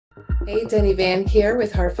Hey, Denny Van here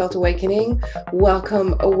with Heartfelt Awakening.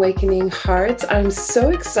 Welcome, Awakening Hearts. I'm so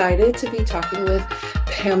excited to be talking with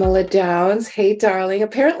Pamela Downes. Hey, darling.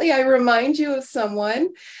 Apparently, I remind you of someone.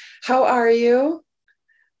 How are you?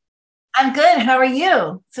 I'm good. How are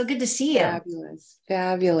you? So good to see you. Fabulous,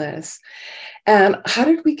 fabulous. And how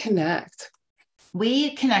did we connect?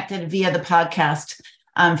 We connected via the podcast.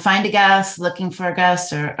 Find a guest, looking for a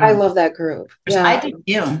guest, I love that group. I Yeah, do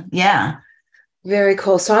too. Yeah. very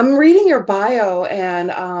cool. So I'm reading your bio,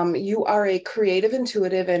 and you are a creative,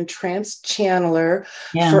 intuitive, and trance channeler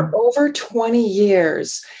for Yeah. over 20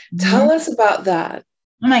 years. Tell Mhm. us about that.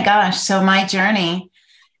 Oh my gosh. So my journey,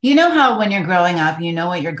 you know how when you're growing up, you know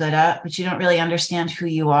what you're good at, but you don't really understand who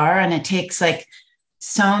you are. And it takes like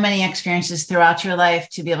so many experiences throughout your life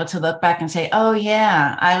to be able to look back and say, oh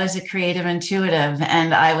yeah, I was a creative intuitive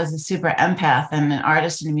and I was a super empath and an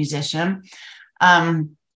artist and a musician.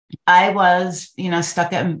 Um, I was,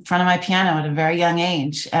 stuck in front of my piano at a very young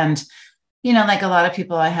age. And, like a lot of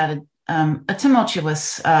people, I had a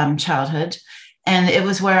tumultuous childhood. And it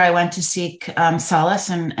was where I went to seek solace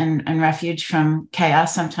and refuge from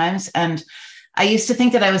chaos sometimes. And I used to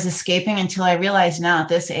think that I was escaping until I realized now at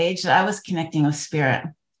this age that I was connecting with spirit.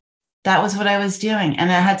 That was what I was doing.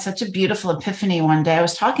 And I had such a beautiful epiphany one day. I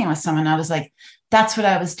was talking with someone. I was like, that's what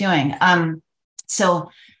I was doing. So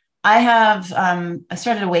I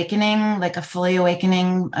started awakening, like a fully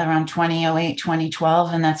awakening around 2008,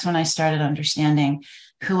 2012. And that's when I started understanding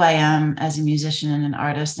who I am as a musician and an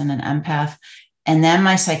artist and an empath. And then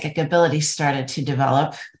my psychic ability started to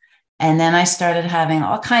develop. And then I started having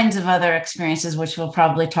all kinds of other experiences, which we'll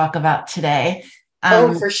probably talk about today. Oh,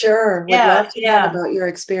 Um, for sure. Would yeah, love to talk yeah, about your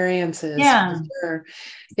experiences for yeah, sure.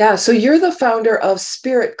 Yeah. So you're the founder of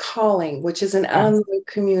Spirit Calling, which is an yes, online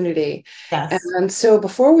community. yes. And so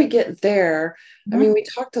before we get there, I mean, Mhm. we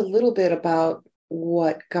talked a little bit about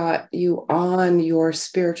what got you on your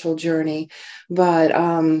spiritual journey, but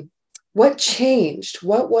what changed?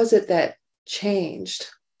 What was it that changed?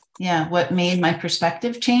 Yeah, what made my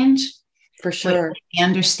perspective change? For What sure. made me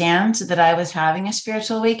understand that I was having a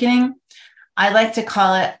spiritual awakening? I like to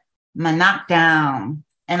call it my knockdown.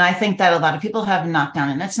 And I think that a lot of people have knockdown,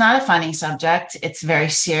 and it's not a funny subject. It's very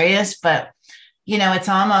serious, but it's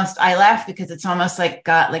almost, I laugh because it's almost like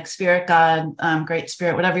God, like spirit, God, great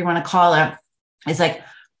spirit, whatever you want to call it. It's like,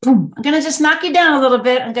 boom, I'm going to just knock you down a little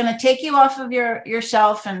bit. I'm going to take you off of your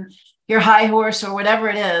shelf and your high horse or whatever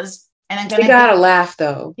it is. And I'm going You to give gotta laugh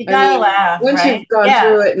though. you I got to mean, laugh, once right? you've gone Yeah.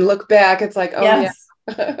 through it and look back, it's like, oh yeah. Yes.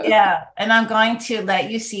 Yeah. And I'm going to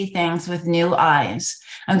let you see things with new eyes.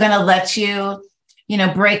 I'm going to let you,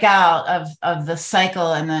 break out of the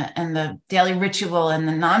cycle and the daily ritual and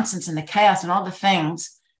the nonsense and the chaos and all the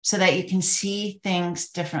things so that you can see things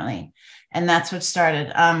differently. And that's what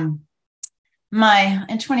started.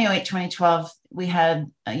 In 2008, 2012, we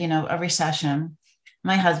had, a recession.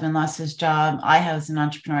 My husband lost his job. I was an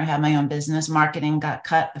entrepreneur. I had my own business. Marketing got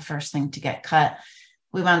cut, the first thing to get cut.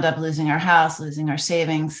 We wound up losing our house, losing our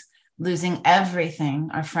savings, losing everything,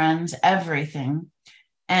 our friends, everything.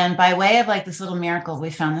 And by way of like this little miracle, we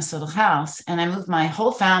found this little house. And I moved my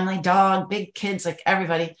whole family, dog, big kids, like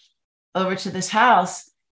everybody, over to this house.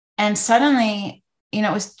 And suddenly, it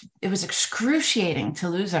was excruciating to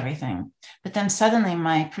lose everything. But then suddenly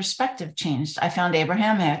my perspective changed. I found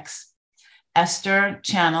Abraham Hicks. Esther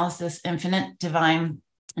channels this infinite, divine,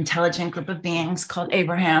 intelligent group of beings called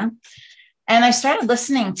Abraham. And I started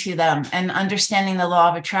listening to them and understanding the law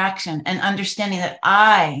of attraction and understanding that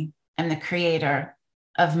I am the creator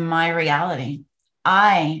of my reality.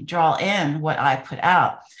 I draw in what I put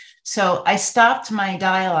out. So I stopped my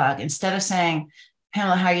dialogue. Instead of saying,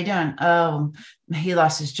 Pamela, how are you doing? Oh, he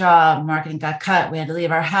lost his job. Marketing got cut. We had to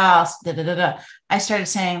leave our house. Da, da, da, da. I started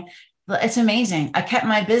saying, it's amazing. I kept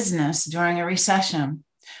my business during a recession.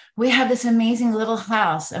 We have this amazing little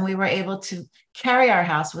house and we were able to carry our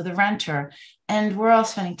house with a renter and we're all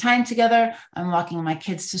spending time together. I'm walking my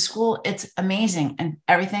kids to school. It's amazing. And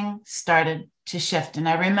everything started to shift. And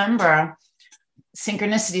I remember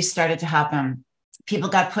synchronicities started to happen. People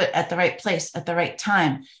got put at the right place at the right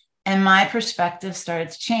time. And my perspective started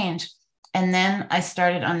to change. And then I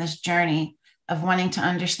started on this journey of wanting to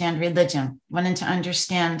understand religion, wanting to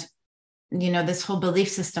understand this whole belief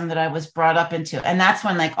system that I was brought up into. And that's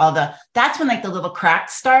when the little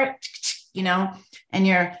cracks start, and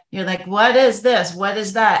you're like, what is this? What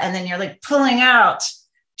is that? And then you're like pulling out,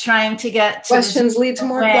 trying to get to Questions lead to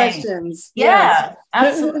more way. questions. Yes. Yeah,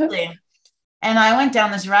 absolutely. And I went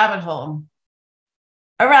down this a rabbit hole.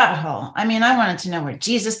 I mean, I wanted to know where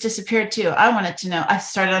Jesus disappeared to. I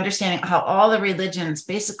started understanding how all the religions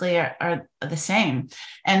basically are the same.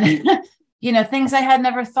 And things I had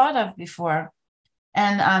never thought of before.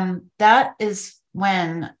 And that is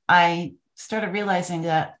when I started realizing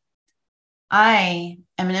that I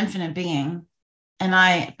am an infinite being, and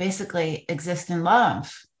I basically exist in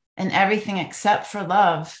love, and everything except for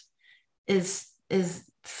love is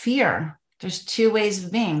fear. There's two ways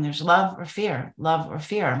of being. There's love or fear, love or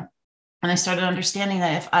fear. And I started understanding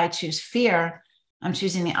that if I choose fear, I'm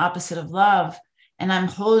choosing the opposite of love, and I'm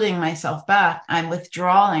holding myself back. I'm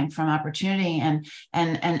withdrawing from opportunity and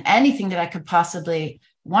anything that I could possibly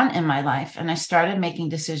want in my life. And I started making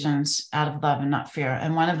decisions out of love and not fear.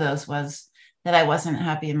 And one of those was that I wasn't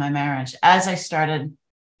happy in my marriage. As I started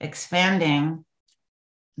expanding,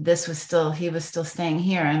 he was still staying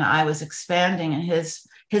here, and I was expanding, and his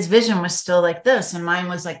vision was still like this, and mine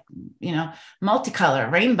was like,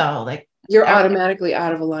 multicolor, rainbow, like you're automatically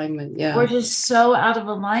out of alignment. Yeah. We're just so out of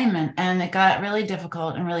alignment. And it got really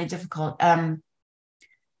difficult and really difficult. It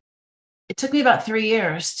took me about 3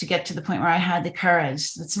 years to get to the point where I had the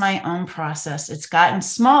courage. It's my own process. It's gotten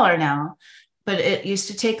smaller now, but it used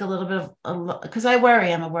to take a little bit of, because I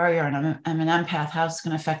worry. I'm a worrier, and I'm an empath. How's it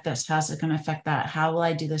going to affect this? How's it going to affect that? How will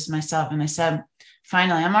I do this myself? And I said,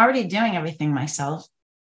 finally, I'm already doing everything myself,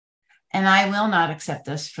 and I will not accept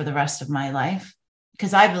this for the rest of my life,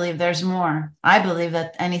 because I believe there's more. I believe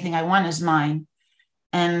that anything I want is mine.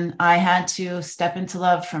 And I had to step into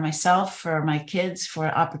love for myself, for my kids, for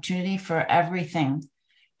opportunity, for everything.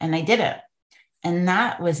 And I did it. And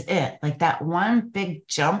that was it. Like that one big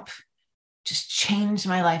jump just changed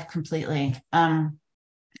my life completely. I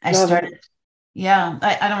started. Yeah,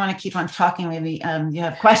 I don't want to keep on talking. Maybe you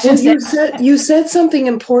have questions. Well, you said something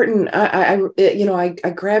important. I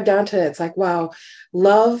grabbed onto it. It's like, wow,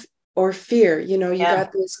 love or fear, you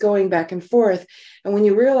got this going back and forth. And when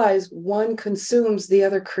you realize one consumes, the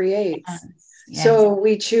other creates. Yes. So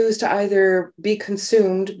we choose to either be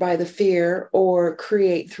consumed by the fear or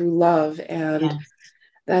create through love. And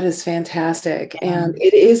that is fantastic. And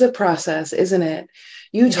it is a process, isn't it?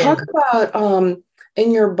 You talk about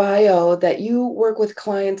in your bio that you work with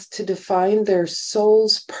clients to define their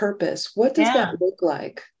soul's purpose. What does that look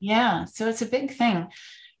like? Yeah, so it's a big thing.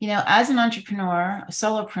 As an entrepreneur, a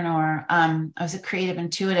solopreneur, I was a creative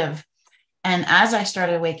intuitive. And as I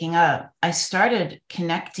started waking up, I started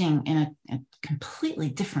connecting in a completely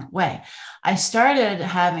different way. I started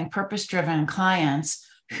having purpose-driven clients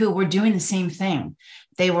who were doing the same thing.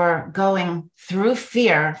 They were going through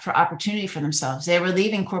fear for opportunity for themselves. They were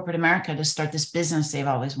leaving corporate America to start this business they've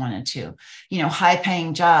always wanted to,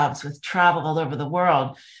 high-paying jobs with travel all over the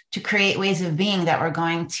world, to create ways of being that were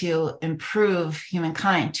going to improve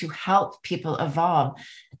humankind, to help people evolve.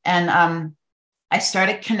 And I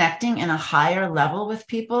started connecting in a higher level with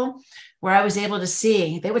people, where I was able to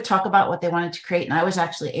see, they would talk about what they wanted to create, and I was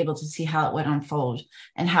actually able to see how it would unfold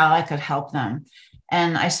and how I could help them.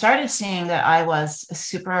 And I started seeing that I was a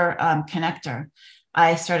super connector.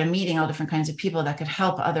 I started meeting all different kinds of people that could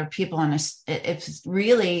help other people. And it's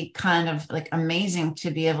really kind of like amazing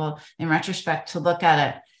to be able, in retrospect, to look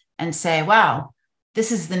at it and say, wow,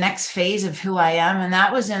 this is the next phase of who I am. And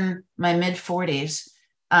that was in my mid 40s,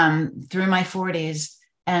 through my 40s.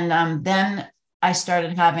 And then I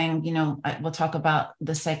started having, we'll talk about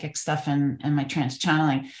the psychic stuff and my trance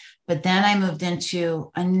channeling. But then I moved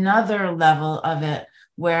into another level of it,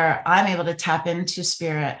 where I'm able to tap into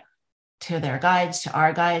spirit, to their guides, to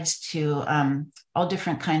our guides, to all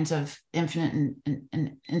different kinds of infinite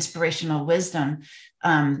and inspirational wisdom,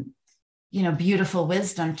 beautiful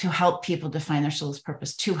wisdom, to help people define their soul's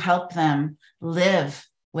purpose, to help them live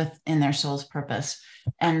within their soul's purpose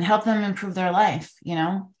and help them improve their life,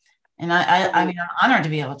 And I mean, I'm honored to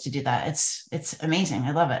be able to do that. It's amazing.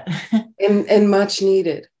 I love it. and much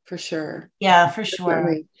needed, for sure. Yeah, for sure.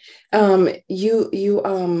 We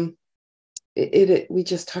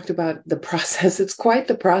just talked about the process. It's quite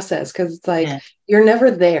the process, because it's like, you're never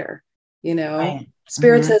there, Right.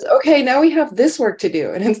 Spirit says, okay, now we have this work to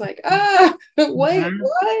do. And it's like, wait,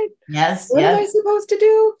 what? Yes. What am I supposed to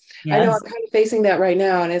do? Yes. I know I'm kind of facing that right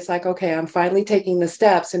now. And it's like, okay, I'm finally taking the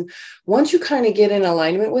steps. And once you kind of get in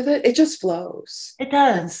alignment with it, it just flows. It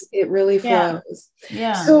does. It really flows.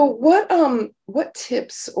 Yeah. So what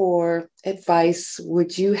tips or advice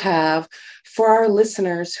would you have for our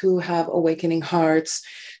listeners who have awakening hearts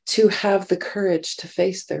to have the courage to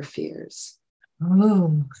face their fears?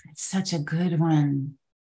 Oh, it's such a good one.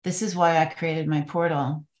 This is why I created my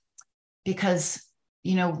portal, because,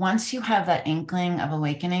 once you have that inkling of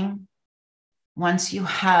awakening, once you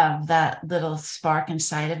have that little spark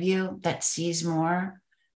inside of you that sees more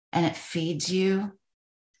and it feeds you,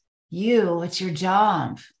 it's your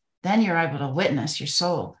job. Then you're able to witness your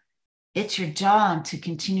soul. it's your job to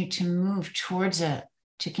continue to move towards it,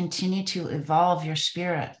 to continue to evolve your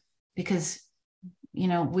spirit, because, you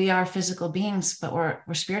know, we are physical beings, but we're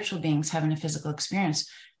spiritual beings having a physical experience.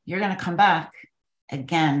 You're going to come back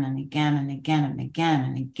again and again and again and again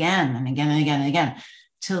and again and again and again and again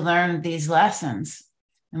to learn these lessons.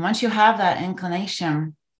 And once you have that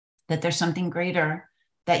inclination that there's something greater,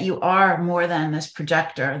 that you are more than this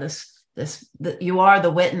projector, you are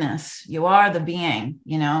the witness, you are the being,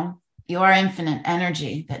 you know, you are infinite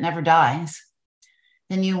energy that never dies,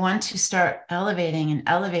 then you want to start elevating and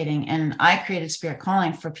elevating. And I created Spirit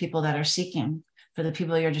Calling for people that are seeking, for the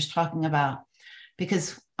people you're just talking about.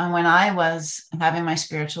 Because when I was having my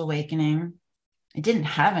spiritual awakening, I didn't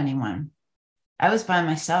have anyone. I was by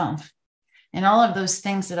myself. And all of those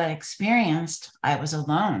things that I experienced, I was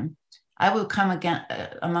alone. I would come again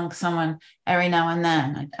among someone every now and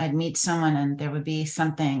then. I'd meet someone and there would be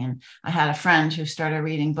something. And I had a friend who started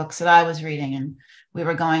reading books that I was reading, and we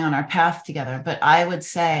were going on our path together. But I would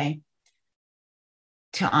say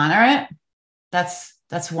to honor it,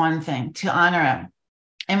 that's one thing, to honor it.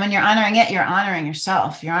 And when you're honoring it, you're honoring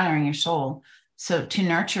yourself, you're honoring your soul. So to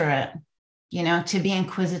nurture it, you know, to be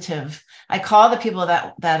inquisitive. I call the people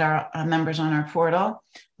that are members on our portal,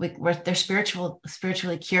 they're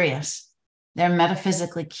spiritually curious. They're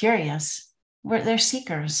metaphysically curious. They're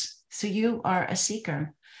seekers. So you are a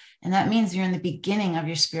seeker. And that means you're in the beginning of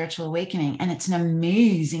your spiritual awakening. And it's an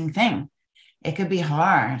amazing thing. It could be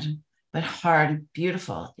hard, but hard,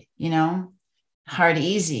 beautiful, you know, hard,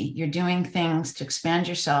 easy. You're doing things to expand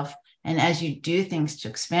yourself. And as you do things to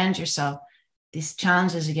expand yourself, these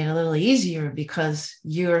challenges get a little easier because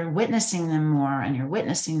you're witnessing them more and you're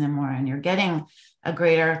witnessing them more and you're getting a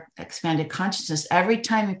greater expanded consciousness every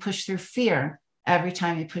time you push through fear, every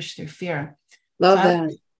time you push through fear. Love So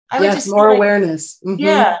that. I would Yes, just more awareness. Mm-hmm.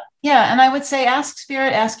 Yeah. Yeah. And I would say, ask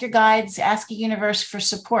spirit, ask your guides, ask the universe for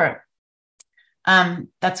support.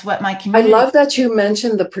 That's what my community. I love that you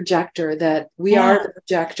mentioned the projector, that we are the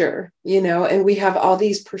projector, you know, and we have all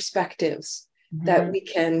these perspectives that we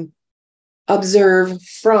can observe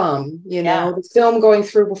from, you know, the film going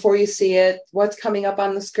through before you see it, what's coming up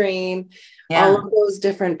on the screen, all of those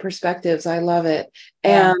different perspectives. I love it.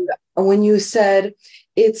 And when you said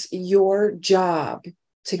it's your job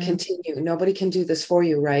to continue, nobody can do this for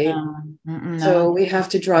you, right? So we have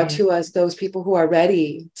to draw to us those people who are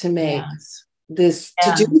ready to make this,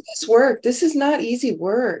 to do this work. This is not easy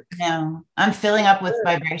work. No, I'm filling up with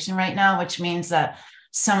vibration right now, which means that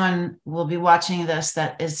someone will be watching this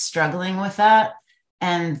that is struggling with that.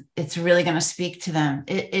 And it's really going to speak to them.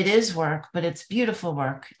 It is work, but it's beautiful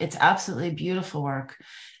work. It's absolutely beautiful work.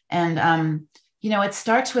 And, you know, it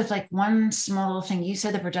starts with like one small little thing. You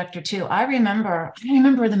said the projector too. I remember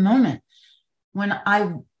the moment when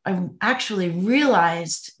I actually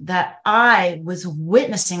realized that I was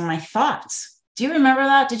witnessing my thoughts. Do you remember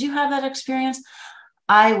that? Did you have that experience?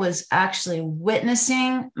 I was actually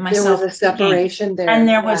witnessing myself. There was a separation there. And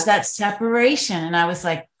there was that separation. And I was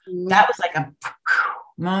like, that was like a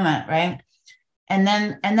moment, right? And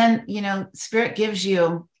then, you know, spirit gives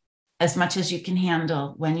you as much as you can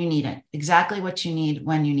handle when you need it, exactly what you need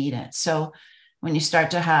when you need it. So when you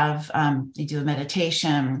start to have, you do a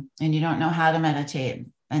meditation and you don't know how to meditate,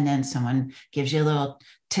 and then someone gives you a little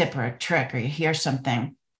tip or a trick, or you hear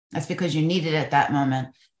something, that's because you need it at that moment.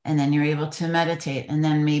 And then you're able to meditate. And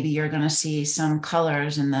then maybe you're going to see some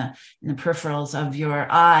colors in the peripherals of your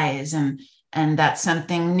eyes. And that's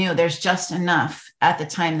something new. There's just enough at the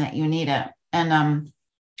time that you need it. And,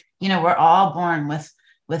 you know, we're all born with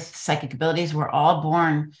psychic abilities. We're all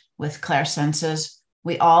born with clairsenses.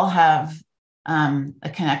 We all have a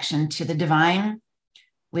connection to the divine.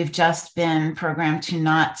 We've just been programmed to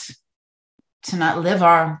not live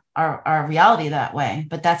our reality that way,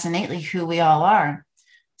 but that's innately who we all are.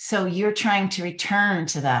 So you're trying to return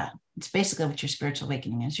to that. It's basically what your spiritual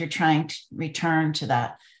awakening is. You're trying to return to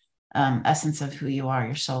that essence of who you are,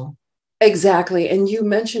 your soul. Exactly. And you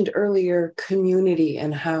mentioned earlier community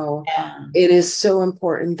and how it is so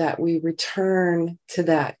important that we return to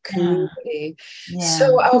that community.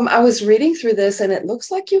 So I was reading through this, and it looks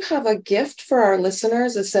like you have a gift for our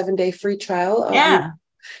listeners, a 7-day free trial of your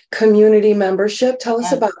community membership. Tell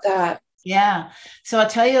us about that. Yeah. So I'll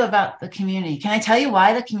tell you about the community. Can I tell you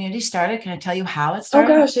why the community started? Can I tell you how it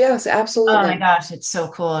started? Oh gosh, yes, absolutely. Oh my gosh, it's so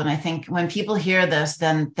cool. And I think when people hear this,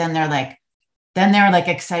 then they're like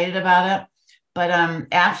excited about it. But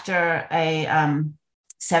after a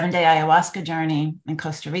 7-day ayahuasca journey in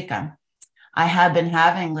Costa Rica, I had been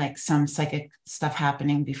having like some psychic stuff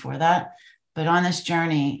happening before that. But on this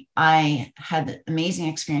journey, I had amazing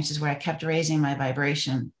experiences where I kept raising my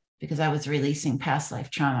vibration because I was releasing past life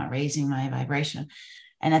trauma, raising my vibration.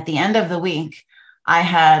 And at the end of the week, I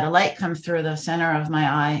had a light come through the center of my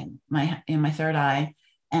eye, in my third eye,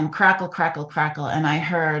 and crackle, crackle, crackle. And I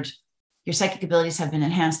heard, your psychic abilities have been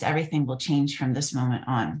enhanced. Everything will change from this moment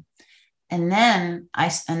on. And then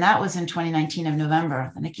and that was in 2019 of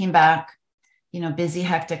November. And I came back, busy,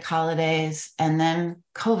 hectic holidays. And then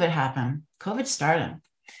COVID happened. COVID started.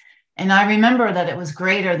 And I remember that it was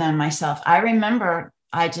greater than myself. I remember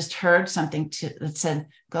I just heard something that said,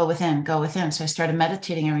 go within, go within. So I started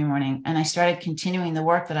meditating every morning, and I started continuing the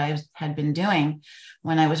work that I had been doing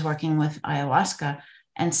when I was working with ayahuasca.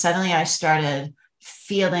 And suddenly I started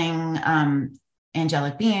feeling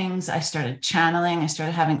angelic beings. I started channeling. I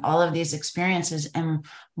started having all of these experiences. And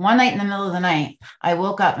one night in the middle of the night, I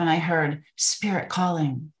woke up and I heard spirit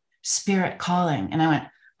calling, spirit calling. And I went,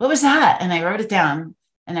 what was that? And I wrote it down.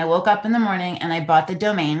 And I woke up in the morning and I bought the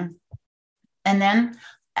domain. And then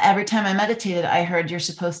every time I meditated, I heard, you're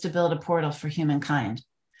supposed to build a portal for humankind.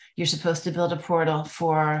 You're supposed to build a portal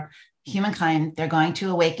for humankind. They're going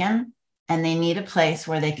to awaken and they need a place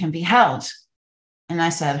where they can be held. And I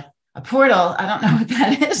said, a portal? I don't know what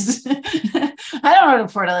that is. I don't know what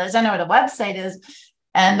a portal is. I know what a website is.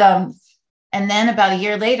 And then about a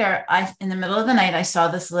year later, in the middle of the night, I saw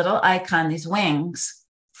this little icon, these wings,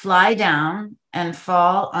 fly down and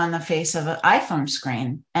fall on the face of an iPhone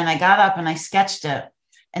screen. And I got up and I sketched it.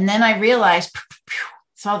 And then I realized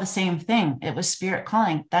it's all the same thing. It was spirit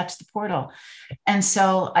calling. That's the portal. And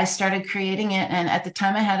so I started creating it. And at the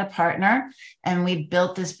time I had a partner, and we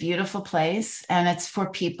built this beautiful place. And it's for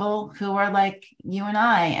people who are like you and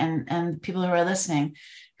I, and people who are listening,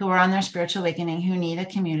 who are on their spiritual awakening, who need a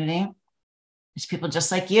community. It's people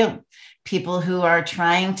just like you, people who are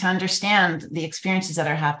trying to understand the experiences that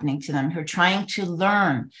are happening to them, who are trying to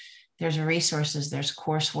learn. There's resources, there's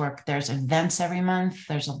coursework, there's events every month,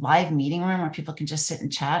 there's a live meeting room where people can just sit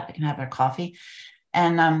and chat, they can have their coffee.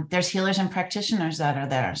 And there's healers and practitioners that are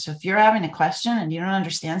there. So if you're having a question and you don't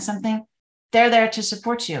understand something, they're there to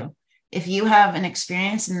support you. If you have an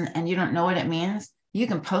experience and you don't know what it means, you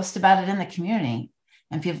can post about it in the community.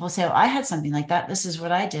 And people will say, oh, I had something like that. This is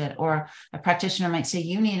what I did. Or a practitioner might say,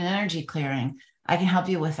 you need an energy clearing. I can help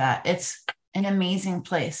you with that. It's an amazing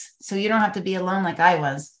place. So you don't have to be alone like I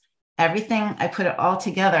was. Everything, I put it all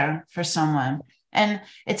together for someone. And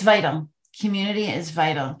it's vital. Community is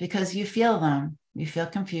vital because you feel alone. You feel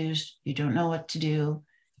confused. You don't know what to do.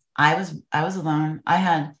 I was alone. I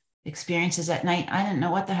had experiences at night. I didn't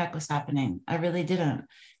know what the heck was happening. I really didn't.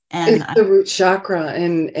 And it's the root chakra,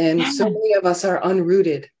 and so many of us are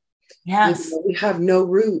unrooted. Yes, we have no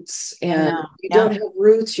roots, and you don't have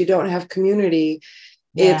roots. You don't have community.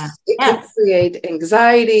 It can create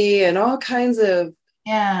anxiety and all kinds of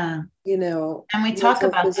and we talk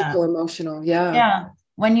about physical, emotional.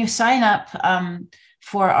 When you sign up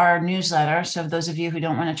for our newsletter, so those of you who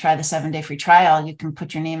don't want to try the 7-day free trial, you can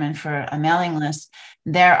put your name in for a mailing list.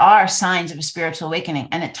 There are signs of a spiritual awakening,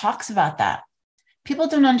 and it talks about that. People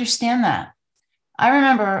don't understand that. I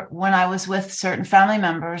remember when I was with certain family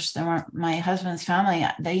members, they weren't my husband's family,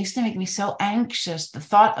 they used to make me so anxious. The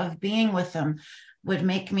thought of being with them would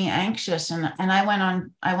make me anxious. And I went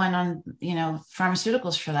on,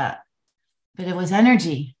 pharmaceuticals for that. But it was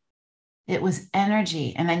energy. It was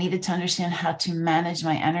energy. And I needed to understand how to manage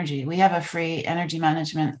my energy. We have a free energy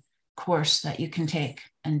management course that you can take,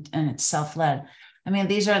 and it's self-led. I mean,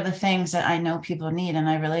 these are the things that I know people need.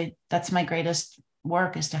 And that's my greatest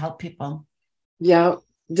work, is to help people.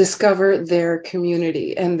 Discover their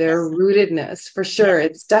community and their rootedness, for sure.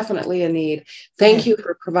 It's definitely a need. Thank you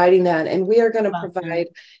for providing that. And we are going to provide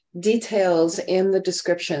details in the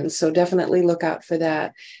description, so definitely look out for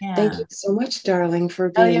that. Thank you so much, darling, for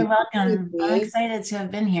being you're welcome. I'm excited to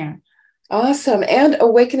have been here. Awesome. And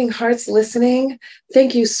Awakening Hearts listening,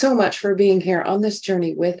 thank you so much for being here on this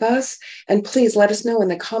journey with us. And please let us know in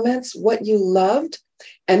the comments what you loved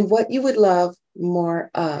and what you would love more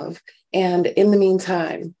of. And in the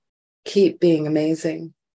meantime, keep being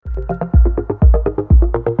amazing.